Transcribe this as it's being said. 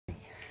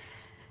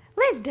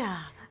Linda.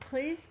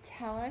 Please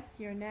tell us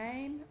your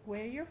name,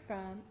 where you're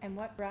from, and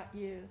what brought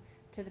you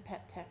to the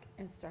PetTech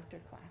Instructor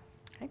class.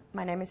 Okay.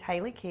 My name is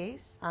Hayley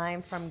Keys.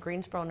 I'm from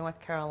Greensboro,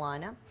 North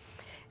Carolina.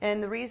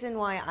 And the reason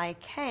why I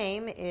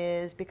came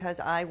is because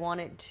I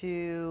wanted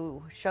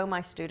to show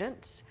my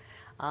students,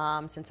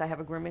 since I have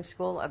a grooming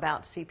school,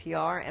 about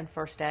CPR and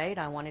first aid.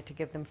 I wanted to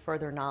give them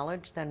further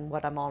knowledge than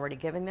what I'm already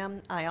giving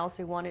them. I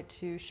also wanted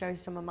to show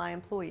some of my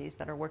employees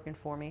that are working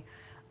for me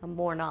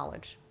more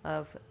knowledge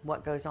of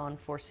what goes on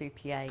for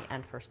CPA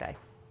and first aid.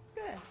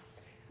 Good.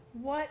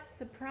 What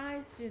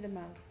surprised you the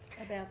most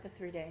about the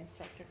 3-day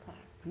instructor class?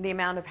 The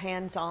amount of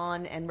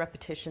hands-on and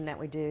repetition that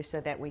we do so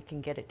that we can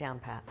get it down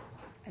pat.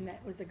 And that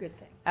was a good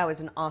thing. That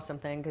was an awesome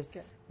thing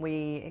because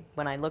when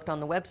I looked on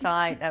the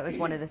website, that was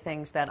one of the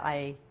things that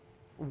I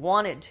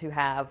wanted to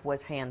have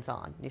was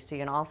hands-on. You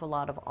see an awful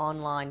lot of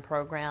online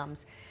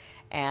programs,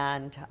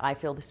 and I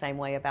feel the same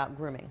way about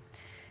grooming.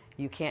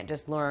 You can't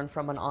just learn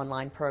from an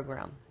online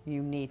program.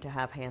 You need to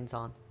have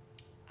hands-on.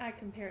 I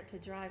compare it to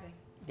driving.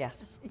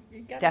 Yes,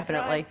 You got to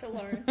definitely. drive to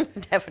learn.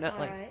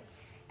 Definitely. All right.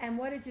 And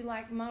what did you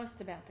like most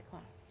about the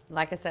class?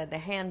 Like I said, the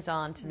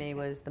hands-on to me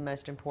was the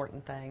most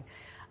important thing.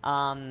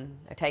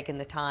 Taking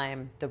the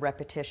time, the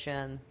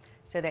repetition,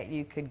 so that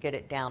you could get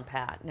it down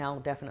pat. Now,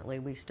 definitely,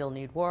 we still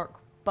need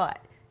work, but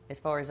as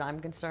far as I'm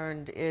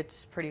concerned,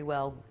 it's pretty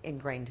well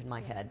ingrained in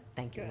my head.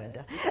 Thank you, Good.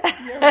 Linda.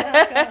 You're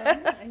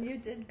welcome, and you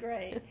did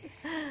great.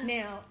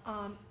 Now,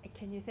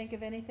 can you think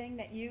of anything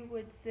that you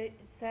would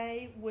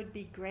say would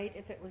be great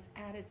if it was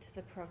added to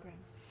the program?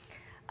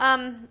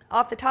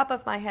 Off the top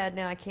of my head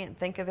now, I can't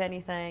think of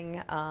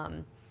anything.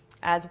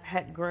 As a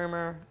pet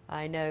groomer,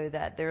 I know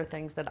that there are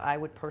things that I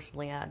would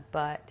personally add,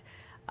 but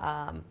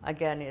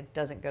again, it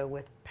doesn't go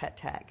with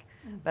PetTech.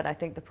 But I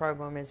think the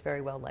program is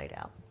very well laid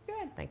out.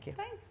 Good. Thank you.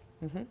 Thanks.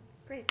 Mm-hmm.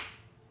 Great.